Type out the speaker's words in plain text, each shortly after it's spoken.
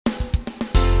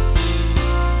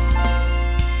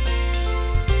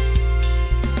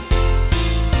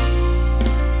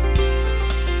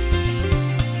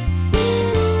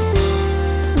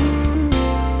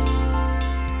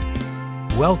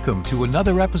Welcome to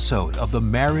another episode of the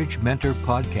Marriage Mentor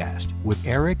Podcast with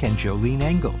Eric and Jolene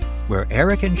Engel, where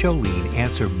Eric and Jolene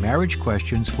answer marriage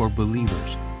questions for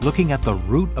believers, looking at the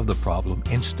root of the problem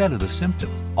instead of the symptom,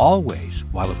 always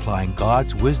while applying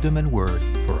God's wisdom and word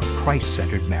for a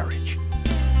Christ-centered marriage.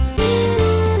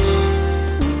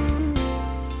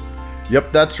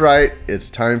 Yep, that's right. It's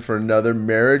time for another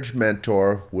Marriage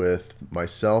Mentor with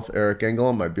myself, Eric Engel,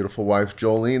 and my beautiful wife,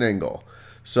 Jolene Engel.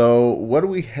 So what do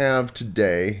we have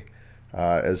today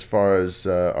as far as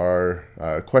our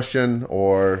question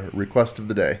or request of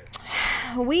the day?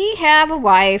 We have a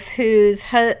wife whose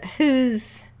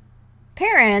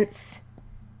parents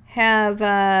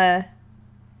have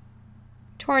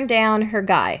torn down her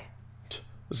guy.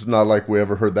 This is not like we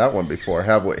ever heard that one before,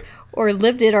 have we? Or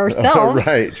lived it ourselves.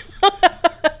 Right.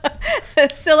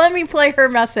 So let me play her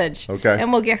message. Okay.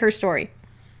 And we'll get her story.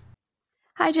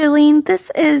 Hi, Jolene. This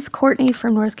is Courtney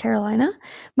from North Carolina.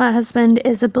 My husband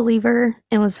is a believer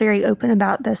and was very open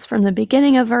about this from the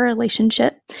beginning of our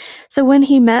relationship. So when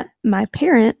he met my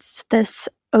parents, this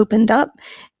opened up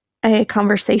a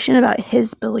conversation about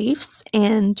his beliefs,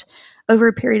 and over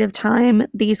a period of time,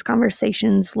 these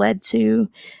conversations led to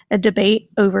a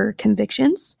debate over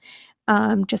convictions.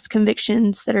 Just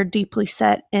convictions that are deeply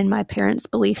set in my parents'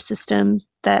 belief system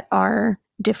that are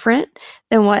different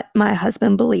than what my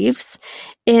husband believes.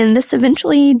 And this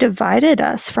eventually divided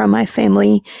us from my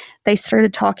family. They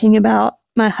started talking about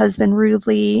my husband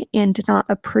rudely and did not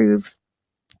approve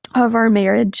of our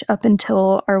marriage up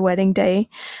until our wedding day.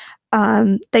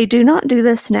 They do not do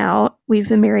this now. We've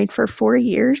been married for 4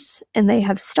 years, and they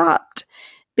have stopped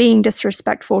being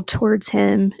disrespectful towards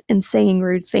him and saying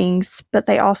rude things, but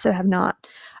they also have not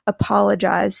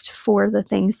apologized for the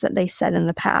things that they said in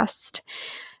the past.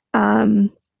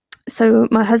 So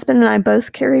my husband and I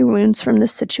both carry wounds from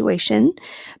this situation,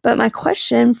 but my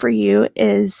question for you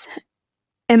is,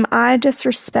 am I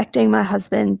disrespecting my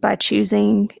husband by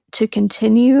choosing to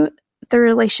continue the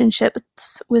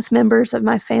relationships with members of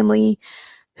my family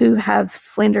who have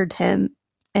slandered him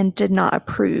and did not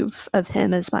approve of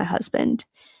him as my husband?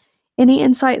 Any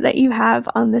insight that you have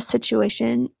on this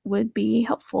situation would be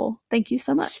helpful. Thank you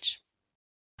so much.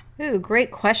 Ooh,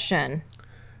 great question.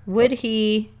 Would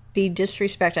he be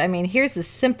disrespected? I mean, here's the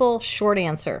simple, short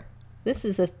answer. This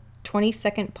is a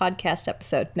 20-second podcast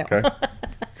episode. No. Okay.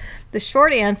 The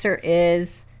short answer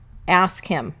is ask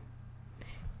him.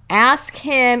 Ask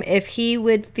him if he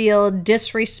would feel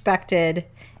disrespected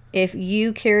if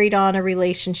you carried on a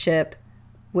relationship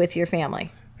with your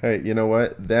family. Hey, you know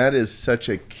what? That is such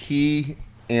a key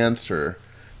answer,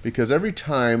 because every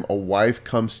time a wife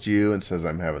comes to you and says,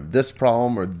 I'm having this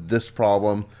problem or this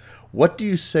problem, what do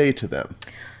you say to them?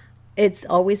 It's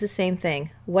always the same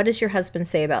thing. What does your husband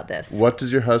say about this? What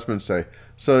does your husband say?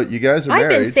 So you guys are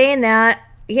married. I've been saying that.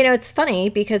 You know, it's funny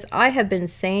because I have been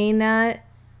saying that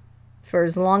for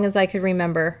as long as I could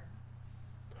remember.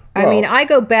 Well, I mean, I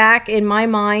go back in my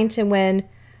mind to when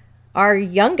our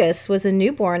youngest was a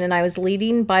newborn and I was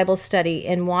leading Bible study,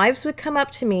 and wives would come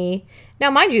up to me. Now,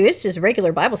 mind you, it's just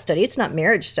regular Bible study. It's not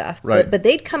marriage stuff. Right. But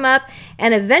they'd come up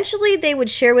and eventually they would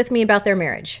share with me about their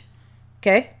marriage.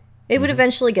 Okay? It would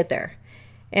eventually get there.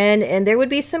 And there would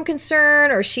be some concern,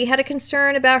 or she had a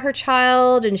concern about her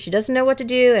child and she doesn't know what to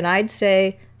do. And I'd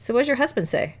say, so what does your husband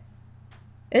say?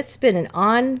 It's been an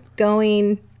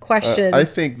ongoing question. I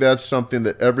think that's something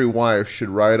that every wife should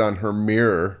write on her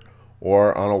mirror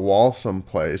or on a wall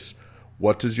someplace.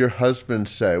 What does your husband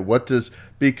say?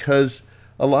 Because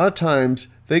a lot of times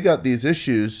they got these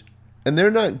issues and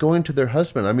they're not going to their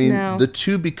husband. I mean, No. The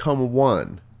two become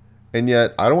one. And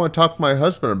yet, I don't want to talk to my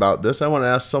husband about this. I want to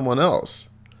ask someone else.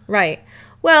 Right.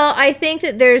 Well, I think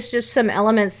that there's just some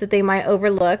elements that they might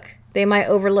overlook. They might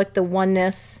overlook the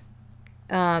oneness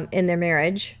in their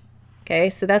marriage. Okay,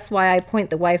 so that's why I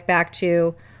point the wife back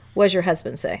to, what does your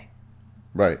husband say?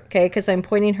 Right. Okay, because I'm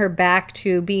pointing her back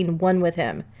to being one with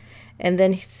him. And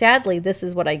then sadly, this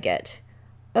is what I get.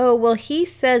 Oh, well, he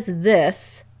says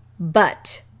this,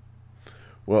 but.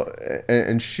 Well,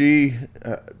 and she,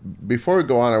 before we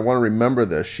go on, I want to remember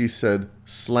this. She said,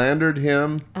 slandered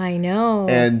him. I know.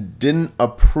 And didn't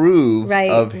approve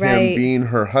of him right. being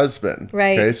her husband.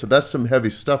 Right. Okay, so that's some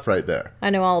heavy stuff right there. I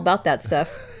know all about that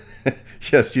stuff.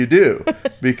 Yes, you do.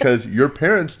 Because your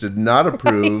parents did not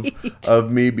approve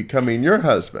of me becoming your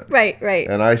husband. Right.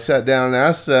 And I sat down and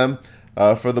asked them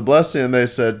for the blessing, and they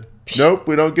said, nope,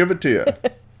 we don't give it to you.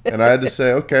 And I had to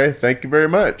say, okay, thank you very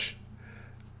much.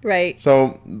 Right.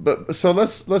 So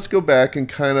let's go back and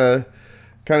kind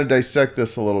of dissect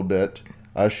this a little bit.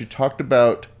 She talked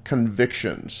about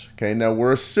convictions. Okay, now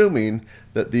we're assuming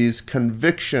that these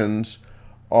convictions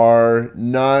are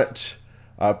not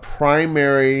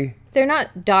primary... They're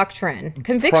not doctrine.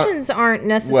 Convictions aren't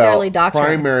necessarily doctrine.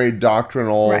 Primary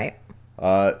doctrinal Right.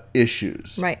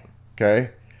 Issues. Right.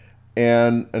 Okay?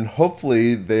 And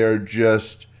hopefully they're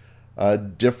just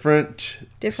different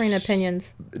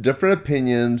opinions. Different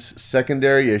opinions,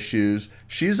 secondary issues.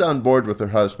 She's on board with her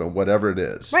husband, whatever it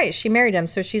is. Right. She married him,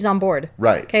 so she's on board.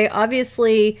 Right. Okay.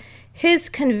 Obviously, his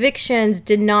convictions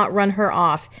did not run her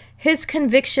off. His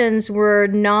convictions were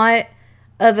not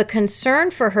of a concern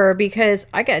for her, because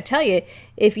I got to tell you,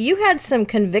 if you had some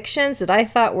convictions that I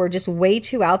thought were just way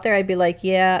too out there, I'd be like,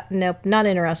 yeah, nope, not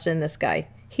interested in this guy.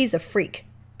 He's a freak.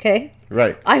 Okay.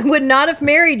 Right. I would not have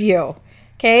married you.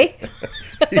 Okay.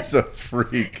 He's a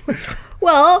freak.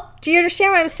 Well, do you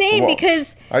understand what I'm saying? Well,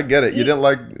 because I get it. You didn't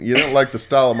like the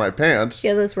style of my pants.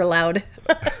 yeah, those were loud.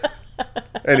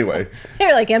 Anyway,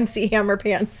 They're like MC Hammer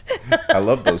pants. I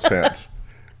love those pants.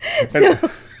 So,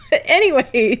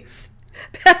 anyways,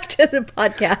 back to the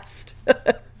podcast.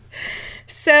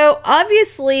 So,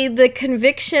 obviously, the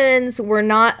convictions were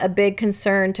not a big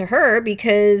concern to her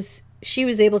because she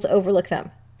was able to overlook them.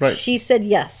 Right. She said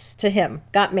yes to him,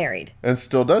 got married. And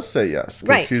still does say yes. 'Cause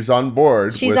Right. she's on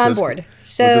board. She's with on his, board.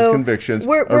 So with his So, convictions.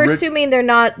 we're assuming they're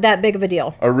not that big of a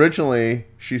deal. Originally,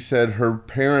 she said her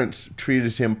parents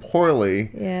treated him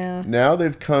poorly. Yeah. Now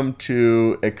they've come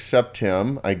to accept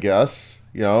him, I guess.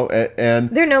 You know, and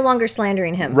They're no longer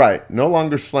slandering him. right, no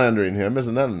longer slandering him.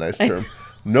 Isn't that a nice term?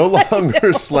 No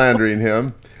longer slandering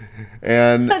him.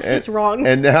 And That's just wrong.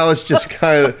 And now it's just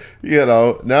kind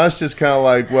of, now it's just kind of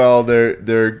like, well,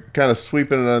 they're kind of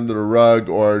sweeping it under the rug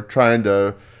or trying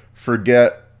to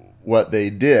forget what they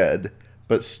did.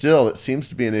 But still, it seems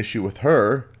to be an issue with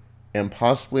her and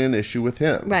possibly an issue with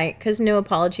him. Right, because no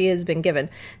apology has been given.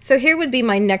 So here would be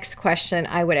my next question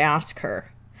I would ask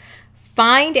her.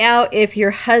 Find out if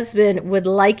your husband would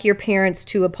like your parents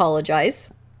to apologize.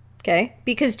 Okay?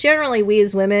 Because generally we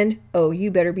as women, you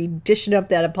better be dishing up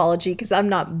that apology because I'm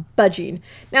not budging.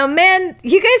 Now, men,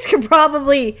 you guys could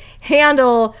probably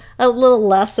handle a little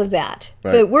less of that.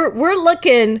 Right. But we're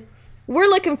looking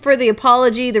for the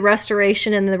apology, the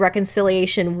restoration, and the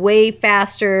reconciliation way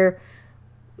faster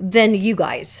than you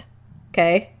guys.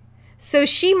 Okay? So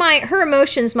her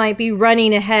emotions might be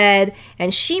running ahead,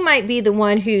 and she might be the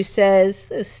one who says,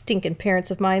 those stinking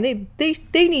parents of mine,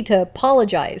 they need to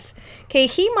apologize. Okay,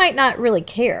 he might not really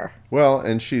care. Well,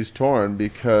 and she's torn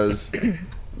because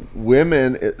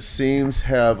women, it seems,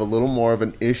 have a little more of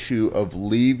an issue of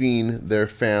leaving their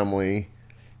family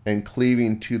and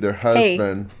cleaving to their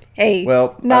husband. Hey,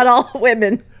 well, not all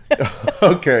women.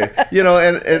 Okay,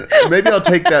 and maybe I'll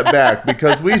take that back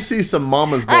because we see some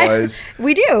mama's boys.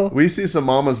 We do. We see some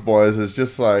mama's boys as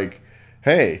just like,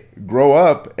 hey, grow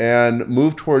up and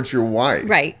move towards your wife.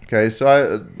 Right. Okay,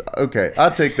 so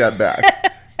I'll take that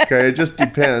back. Okay, it just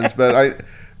depends, but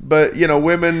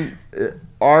women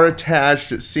are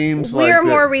attached. It seems like we are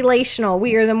more relational.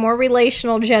 We are the more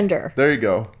relational gender. There you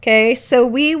go. Okay, so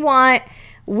we want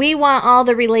all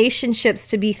the relationships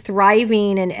to be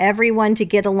thriving and everyone to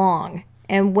get along.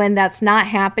 And when that's not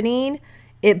happening,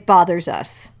 it bothers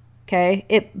us. Okay?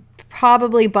 It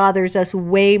probably bothers us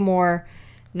way more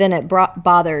than it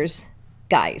bothers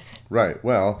guys. Right.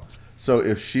 Well, so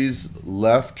if she's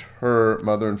left her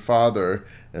mother and father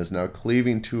and is now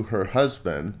cleaving to her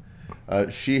husband,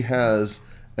 she has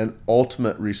an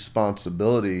ultimate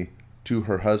responsibility to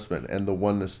her husband and the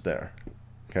oneness there.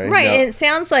 Okay, right. now, And it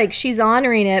sounds like she's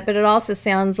honoring it, but it also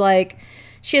sounds like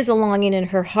she has a longing in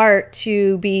her heart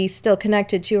to be still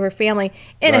connected to her family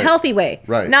in a Right. healthy way,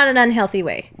 Right. not an unhealthy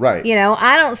way. Right.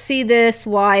 I don't see this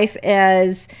wife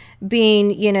as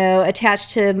being, attached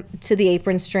to the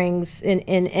apron strings in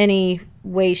any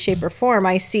way, shape, or form.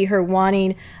 I see her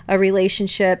wanting a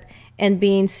relationship and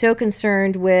being so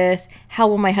concerned with how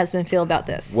will my husband feel about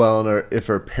this. Well, and if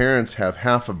her parents have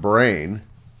half a brain,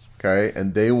 okay,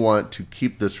 and they want to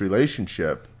keep this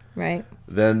relationship, Right.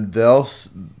 then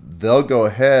they'll go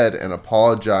ahead and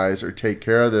apologize or take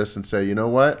care of this and say, you know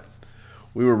what,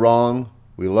 we were wrong,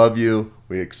 we love you,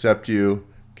 we accept you,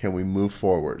 can we move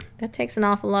forward? That takes an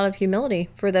awful lot of humility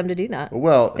for them to do that.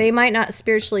 Well, They might not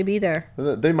spiritually be there.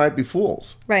 they might be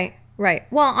fools. Right.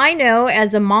 Well, I know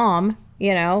as a mom,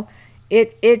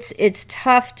 it's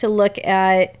tough to look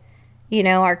at,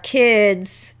 our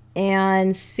kids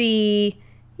and see,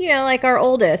 like our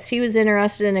oldest, he was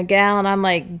interested in a gal, and I'm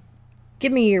like,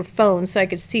 give me your phone so I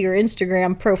could see her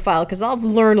Instagram profile, because I'll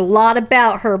learn a lot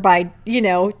about her by,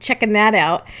 checking that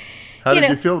out. How did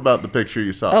you feel about the picture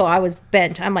you saw? Oh, I was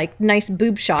bent. I'm like, nice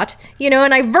boob shot,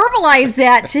 and I verbalized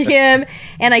that to him,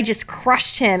 and I just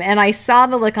crushed him, and I saw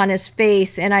the look on his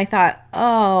face, and I thought,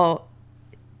 oh,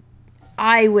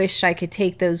 I wish I could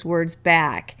take those words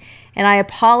back. And I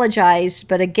apologized,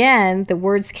 but again, the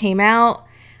words came out,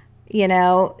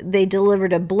 they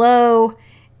delivered a blow,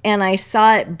 and I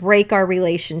saw it break our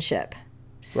relationship.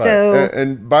 So, right.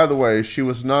 And by the way, she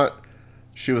was not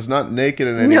naked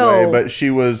in any way, but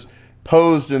she was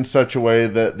posed in such a way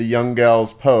that the young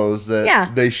gals pose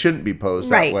that they shouldn't be posed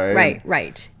that way.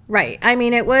 Right. I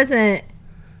mean, it was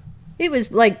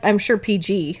like, I'm sure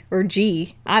PG or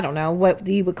G. I don't know what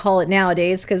you would call it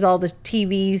nowadays, because all the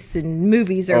TVs and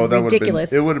movies are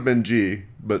ridiculous. It would have been G,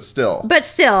 but still. But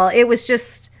still, it was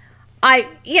just, I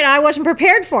wasn't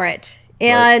prepared for it.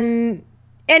 And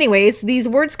anyways, these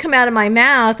words come out of my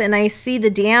mouth, and I see the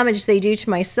damage they do to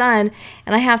my son,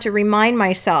 and I have to remind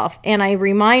myself, and I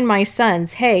remind my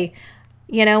sons, hey,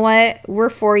 you know what? We're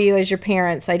for you as your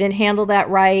parents. I didn't handle that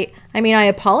right. I mean, I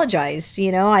apologized.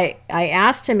 I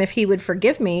asked him if he would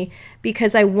forgive me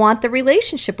because I want the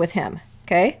relationship with him.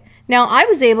 Okay? Now, I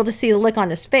was able to see the look on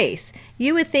his face.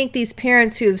 You would think these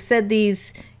parents who have said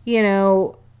these,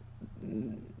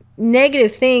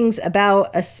 negative things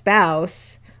about a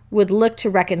spouse would look to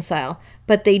reconcile,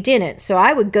 but they didn't. So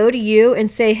I would go to you and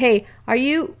say, hey, are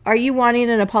you wanting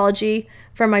an apology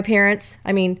from my parents?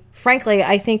 I mean, frankly,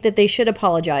 I think that they should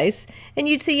apologize. And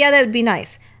you'd say, yeah, that would be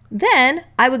nice. Then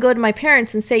I would go to my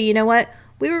parents and say, you know what?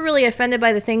 We were really offended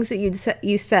by the things that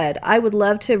you said. I would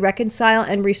love to reconcile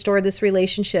and restore this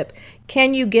relationship.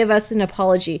 Can you give us an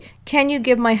apology? Can you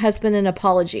give my husband an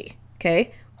apology?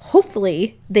 Okay.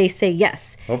 Hopefully they say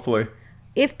yes. Hopefully.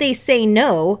 If they say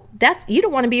no, you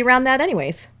don't want to be around that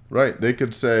anyways. Right. They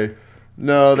could say,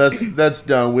 no, that's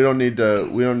done. We don't need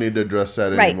to address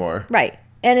that anymore. Right.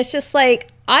 And it's just like,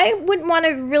 I wouldn't want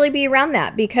to really be around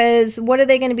that, because what are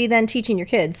they going to be then teaching your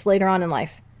kids later on in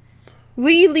life?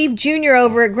 When you leave Junior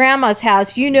over at Grandma's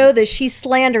house, you know that she's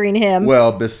slandering him.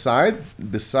 Well, beside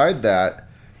that,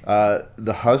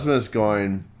 the husband is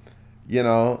going,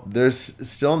 they're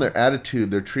still in their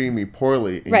attitude. They're treating me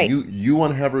poorly. And right. You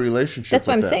want to have a relationship with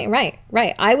them. That's what I'm saying.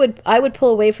 Right. I would pull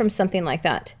away from something like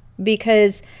that,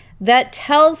 because that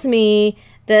tells me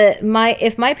that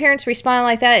if my parents respond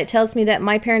like that, it tells me that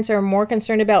my parents are more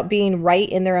concerned about being right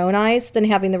in their own eyes than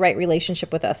having the right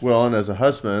relationship with us. Well, and as a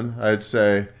husband, I'd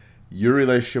say your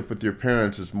relationship with your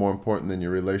parents is more important than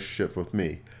your relationship with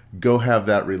me. Go have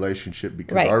that relationship,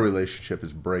 because our relationship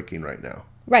is breaking right now.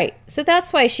 Right. So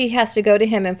that's why she has to go to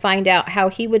him and find out how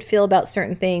he would feel about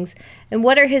certain things, and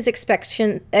what are his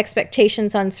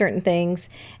expectations on certain things,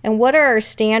 and what are our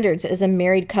standards as a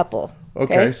married couple.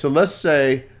 Okay, so let's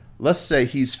say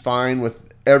he's fine with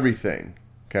everything,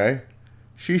 okay?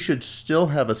 She should still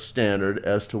have a standard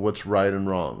as to what's right and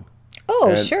wrong.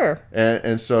 Oh, sure.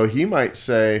 And so he might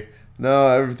say, no,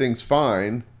 everything's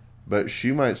fine, but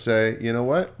she might say, you know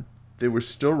what? They were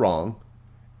still wrong,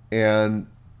 and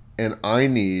I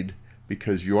need,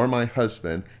 because you're my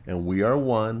husband and we are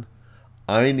one,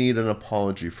 I need an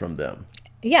apology from them.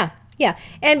 Yeah.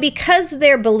 And because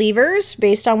they're believers,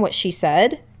 based on what she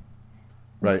said,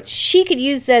 right, she could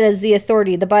use that as the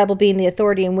authority, the Bible being the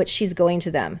authority in which she's going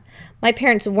to them. My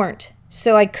parents weren't,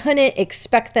 so I couldn't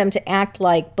expect them to act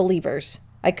like believers.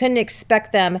 I couldn't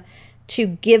expect them to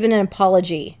give an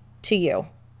apology to you.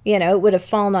 It would have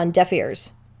fallen on deaf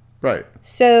ears. Right.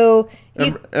 So,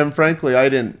 and frankly, I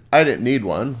didn't need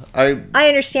one. I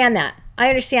understand that.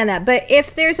 But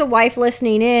if there's a wife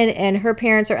listening in and her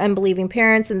parents are unbelieving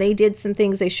parents and they did some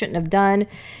things they shouldn't have done,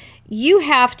 you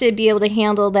have to be able to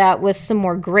handle that with some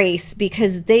more grace,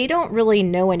 because they don't really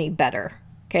know any better.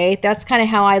 Okay? That's kind of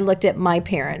how I looked at my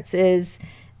parents, is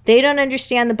they don't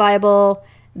understand the Bible.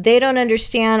 They don't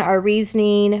understand our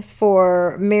reasoning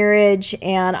for marriage,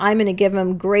 and I'm going to give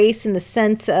them grace in the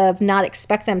sense of not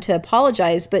expect them to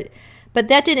apologize, but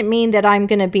that didn't mean that I'm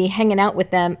going to be hanging out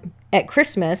with them at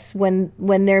Christmas when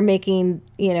they're making,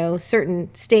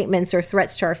 certain statements or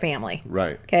threats to our family.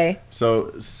 Right. Okay. So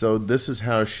this is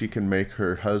how she can make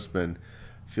her husband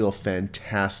feel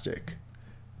fantastic.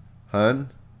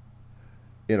 Hun,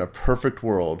 in a perfect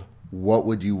world, what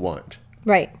would you want?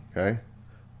 Right. Okay.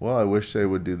 Well, I wish they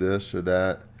would do this or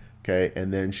that. Okay.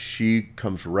 And then she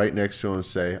comes right next to him and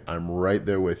say, I'm right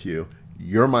there with you.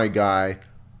 You're my guy.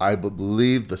 I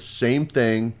believe the same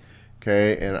thing.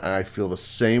 Okay. And I feel the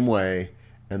same way.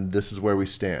 And this is where we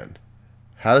stand.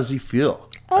 How does he feel?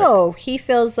 Oh, he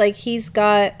feels like he's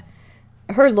got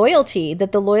her loyalty,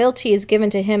 that the loyalty is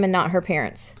given to him and not her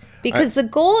parents. Because the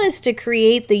goal is to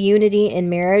create the unity in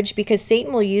marriage, because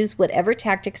Satan will use whatever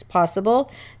tactics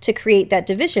possible to create that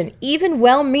division, even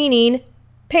well-meaning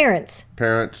parents.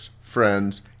 Parents,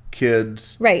 friends,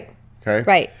 kids. Right. Okay.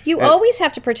 Right. You always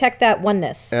have to protect that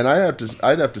oneness. And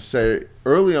I'd have to say,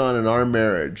 early on in our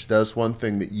marriage, that's one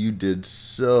thing that you did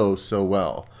so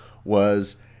well,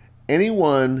 was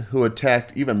anyone who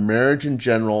attacked even marriage in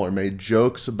general or made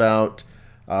jokes about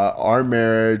our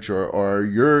marriage or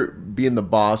your being the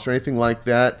boss or anything like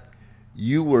that,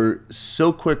 you were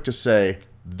so quick to say,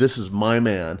 this is my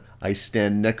man. I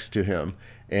stand next to him.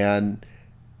 And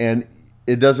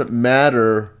it doesn't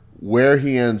matter where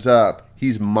he ends up.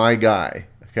 He's my guy,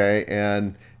 okay?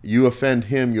 And you offend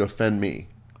him, you offend me.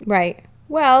 Right.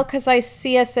 Well, because I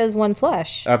see us as one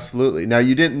flesh. Absolutely. Now,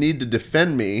 you didn't need to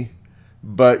defend me,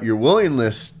 but your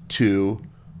willingness to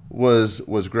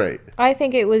was great. I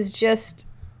think it was just,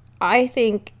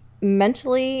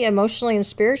 mentally, emotionally, and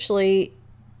spiritually,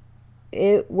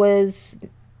 it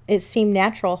seemed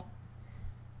natural.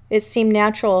 It seemed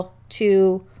natural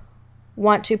to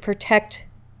want to protect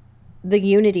the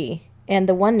unity and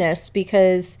the oneness,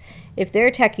 because if they're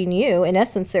attacking you, in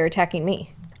essence, they're attacking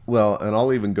me. Well, and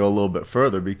I'll even go a little bit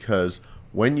further, because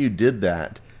when you did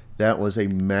that, that was a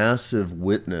massive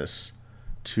witness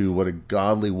to what a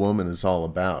godly woman is all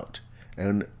about.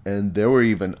 And there were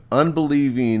even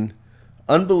unbelieving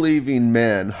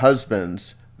men,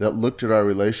 husbands, that looked at our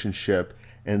relationship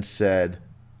and said,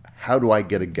 how do I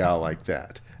get a gal like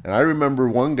that? And I remember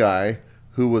one guy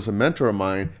who was a mentor of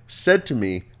mine said to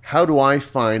me, how do I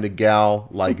find a gal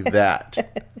like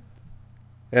that?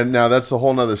 And now that's a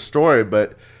whole nother story,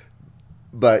 but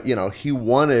you know, he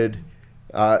wasn't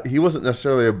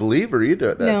necessarily a believer either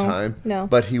at that time. No.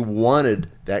 But he wanted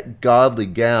that godly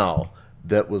gal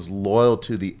that was loyal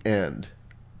to the end,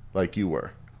 like you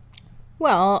were.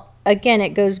 Well, again, it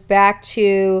goes back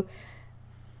to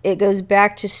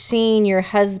seeing your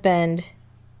husband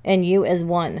and you as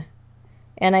one.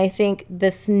 And I think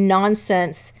this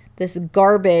nonsense, this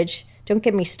garbage, don't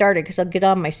get me started, because I'll get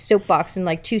on my soapbox in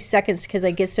like 2 seconds, because I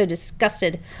get so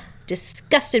disgusted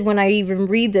when I even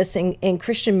read this in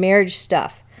Christian marriage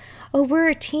stuff. Oh, we're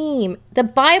a team. The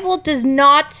Bible does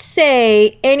not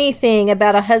say anything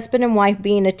about a husband and wife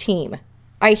being a team.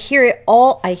 I hear it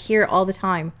all the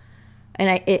time.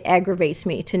 And it aggravates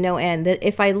me to no end that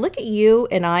if I look at you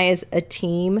and I as a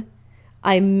team,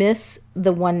 I miss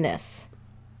the oneness.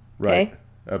 Right. Okay?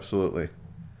 Absolutely.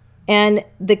 And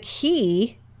the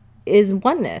key is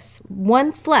oneness.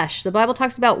 One flesh. The Bible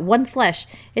talks about one flesh.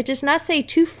 It does not say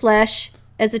two flesh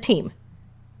as a team.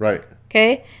 Right.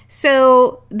 Okay?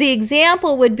 So the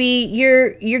example would be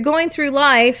you're going through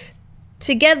life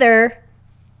together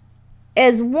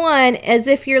as one, as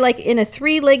if you're like in a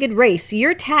 3-legged race.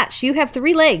 You're attached. You have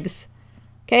 3 legs.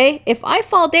 Okay? If I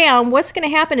fall down, what's going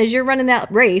to happen is you're running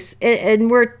that race and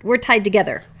we're tied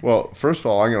together. Well, first of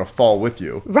all, I'm going to fall with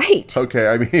you. Right. Okay,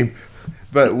 I mean,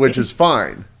 but which is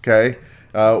fine, okay?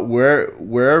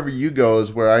 Wherever you go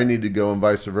is where I need to go and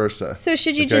vice versa. So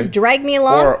should you just drag me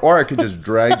along? Or I could just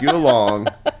drag you along,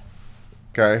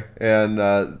 okay? And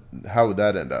how would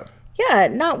that end up? Yeah,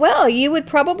 not well. You would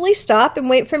probably stop and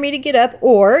wait for me to get up,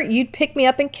 or you'd pick me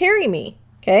up and carry me,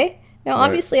 okay? Now,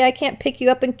 obviously, I can't pick you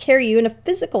up and carry you in a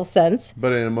physical sense.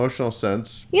 But in an emotional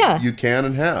sense, yeah, you can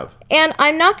and have. And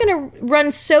I'm not going to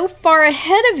run so far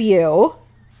ahead of you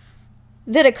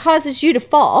that it causes you to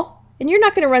fall. And you're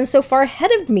not going to run so far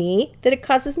ahead of me that it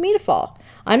causes me to fall.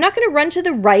 I'm not going to run to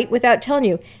the right without telling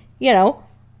you,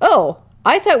 oh,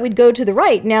 I thought we'd go to the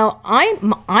right. Now,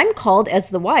 I'm called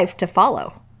as the wife to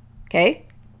follow. Okay?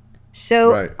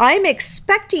 So right. I'm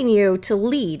expecting you to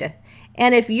lead.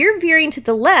 And if you're veering to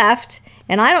the left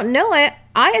and I don't know it,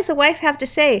 I as a wife have to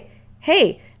say,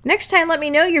 hey, next time let me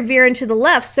know you're veering to the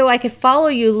left so I can follow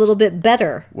you a little bit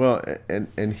better. Well,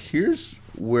 and here's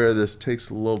where this takes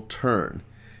a little turn,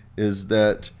 is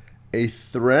that a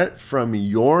threat from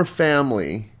your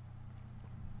family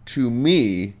to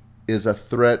me is a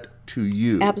threat to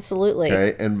you. Absolutely.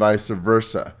 Okay, and vice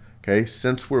versa. Okay,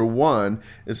 since we're one,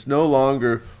 it's no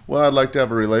longer, well, I'd like to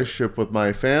have a relationship with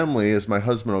my family. Is my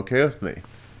husband okay with me?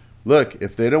 Look,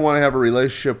 if they don't want to have a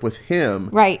relationship with him,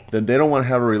 right, then they don't want to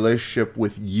have a relationship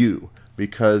with you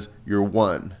because you're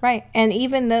one. Right, and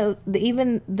even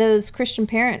those Christian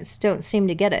parents don't seem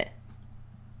to get it.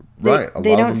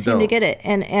 They don't seem to get it.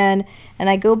 And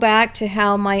I go back to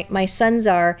how my sons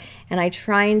are, and I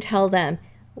try and tell them,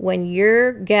 when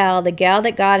your gal, the gal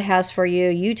that God has for you,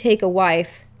 you take a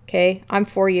wife. Okay, I'm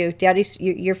for you.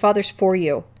 Your father's for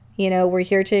you. We're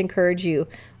here to encourage you.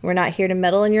 We're not here to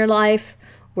meddle in your life.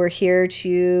 We're here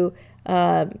to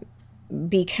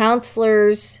be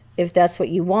counselors if that's what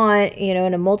you want.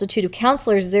 In a multitude of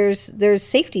counselors, there's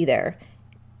safety there.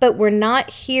 But we're not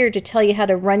here to tell you how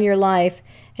to run your life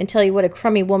and tell you what a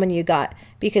crummy woman you got.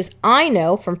 Because I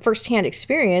know from firsthand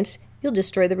experience, you'll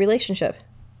destroy the relationship.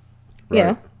 You Right.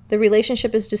 know, the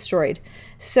relationship is destroyed.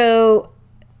 So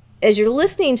as you're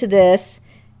listening to this,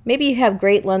 maybe you have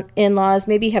great in-laws,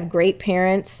 maybe you have great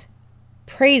parents.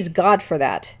 Praise God for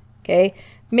that. Okay.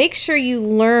 Make sure you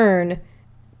learn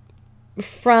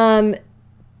from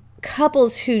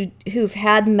couples who've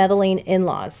had meddling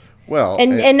in-laws. Well,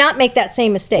 And not make that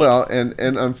same mistake. Well, and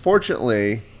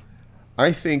unfortunately,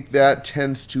 I think that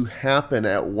tends to happen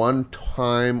at one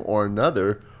time or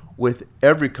another with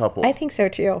every couple. I think so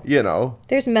too. You know,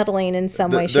 There's meddling in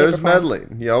some way, shape, there's or form.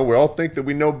 meddling. You know, we all think that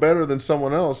we know better than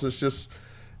someone else. It's just,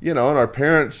 you know, and our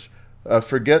parents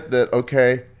forget that,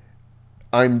 okay,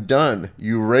 I'm done.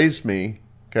 You raised me,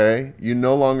 okay? You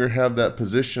no longer have that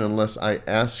position unless I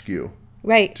ask you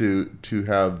Right. to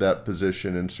have that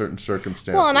position in certain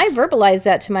circumstances. Well, and I verbalized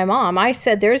that to my mom. I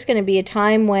said, there's going to be a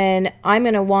time when I'm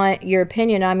going to want your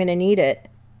opinion. I'm going to need it.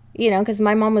 You know, because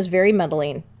my mom was very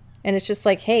meddling. And it's just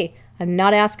like, hey, I'm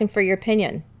not asking for your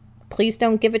opinion. Please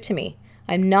don't give it to me.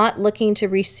 I'm not looking to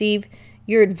receive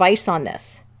your advice on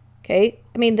this. Okay?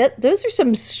 I mean, those are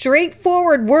some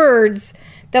straightforward words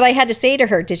that I had to say to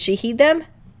her. Did she heed them?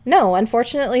 No,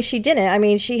 unfortunately she didn't. I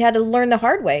mean, she had to learn the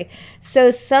hard way. So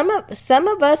some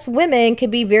of us women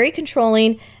could be very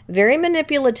controlling, very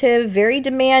manipulative, very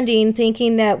demanding,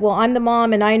 thinking that, well, I'm the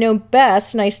mom and I know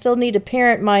best and I still need to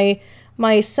parent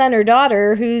my son or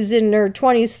daughter who's in her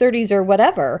 20s, 30s, or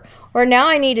whatever. Or now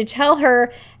I need to tell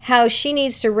her how she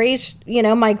needs to raise,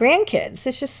 my grandkids.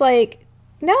 It's just like,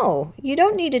 no, you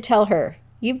don't need to tell her.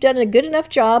 You've done a good enough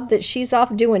job that she's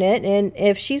off doing it. And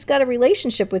if she's got a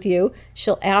relationship with you,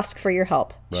 she'll ask for your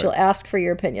help. Right. She'll ask for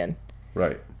your opinion.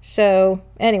 Right. So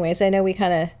anyways, I know we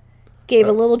kind of gave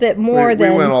a little bit more we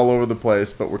than... went all over the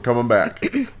place, but we're coming back.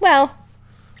 Well,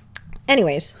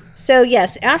 anyways, so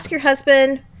yes, ask your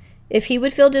husband if he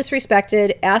would feel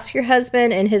disrespected. Ask your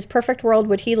husband, in his perfect world,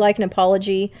 would he like an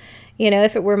apology?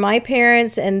 If it were my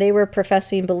parents and they were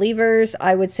professing believers,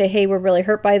 I would say, hey, we're really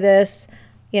hurt by this.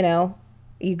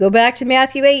 You go back to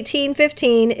Matthew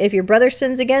 18:15. If your brother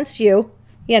sins against you,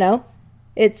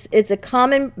 it's a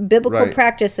common biblical Right.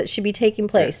 practice that should be taking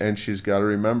place. And she's got to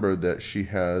remember that she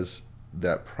has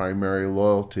that primary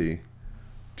loyalty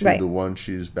to Right. the one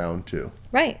she's bound to.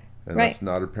 Right. And right. that's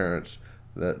not her parents.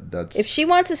 That's If she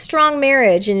wants a strong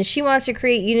marriage and she wants to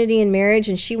create unity in marriage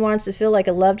and she wants to feel like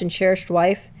a loved and cherished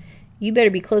wife, you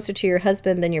better be closer to your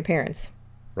husband than your parents.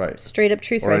 right. Straight up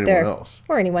truth Or right there. anyone else.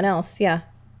 Or anyone else, yeah.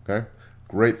 Okay.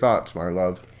 Great thoughts, my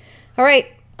love. All right.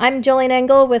 I'm Jolene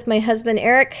Engel with my husband,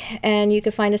 Eric, and you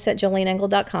can find us at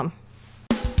joleneengel.com.